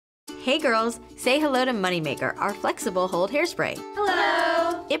Hey girls, say hello to Moneymaker, our flexible hold hairspray.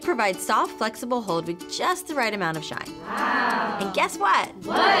 Hello! It provides soft, flexible hold with just the right amount of shine. Wow! And guess what?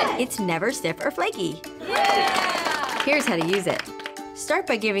 What? It's never stiff or flaky. Yeah! Here's how to use it. Start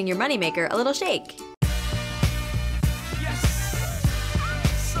by giving your Moneymaker a little shake. Yes!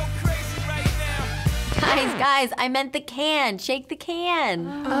 So crazy right now. Guys, I meant the can. Shake the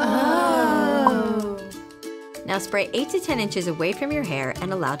can. Oh! Now spray 8 to 10 inches away from your hair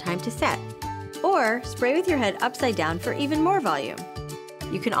and allow time to set. Or spray with your head upside down for even more volume.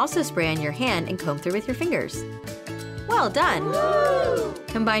 You can also spray on your hand and comb through with your fingers. Well done! Woo!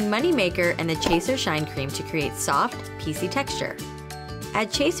 Combine Moneymaker and the Chaser Shine Cream to create soft, piecey texture.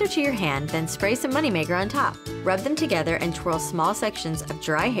 Add Chaser to your hand, then spray some Moneymaker on top. Rub them together and twirl small sections of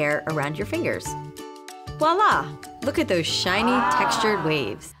dry hair around your fingers. Voila! Look at those shiny, textured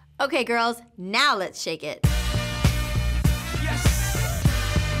waves. Okay girls, now let's shake it.